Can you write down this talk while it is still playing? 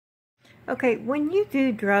Okay, when you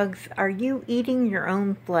do drugs, are you eating your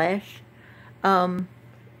own flesh? Um,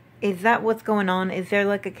 is that what's going on? Is there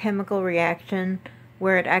like a chemical reaction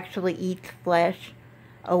where it actually eats flesh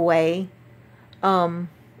away? Um,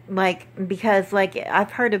 because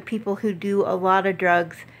I've heard of people who do a lot of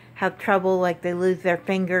drugs have trouble, like they lose their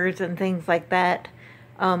fingers and things like that.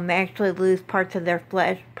 They actually lose parts of their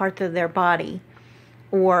flesh, parts of their body,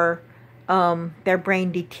 or their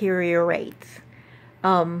brain deteriorates.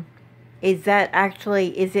 Um, is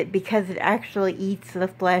it because it actually eats the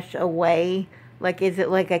flesh away? Like, is it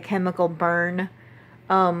like a chemical burn?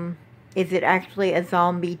 Um, is it actually a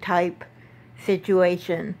zombie type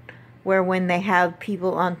situation where when they have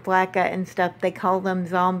people on Flacca and stuff, they call them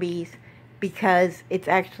zombies because it's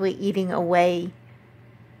actually eating away,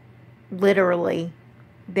 literally,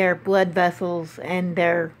 their blood vessels and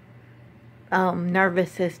their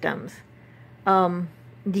nervous systems? Um,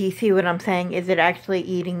 do you see what I'm saying? Is it actually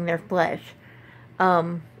eating their flesh?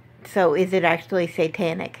 Um, so is it actually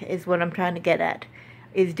satanic, is what I'm trying to get at.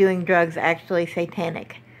 Is doing drugs actually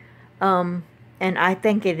satanic? Um, and I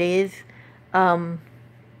think it is. Um,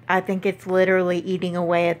 I think it's literally eating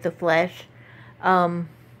away at the flesh. Um,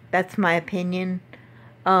 that's my opinion.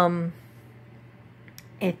 Um,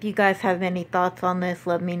 if you guys have any thoughts on this,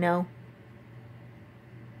 let me know.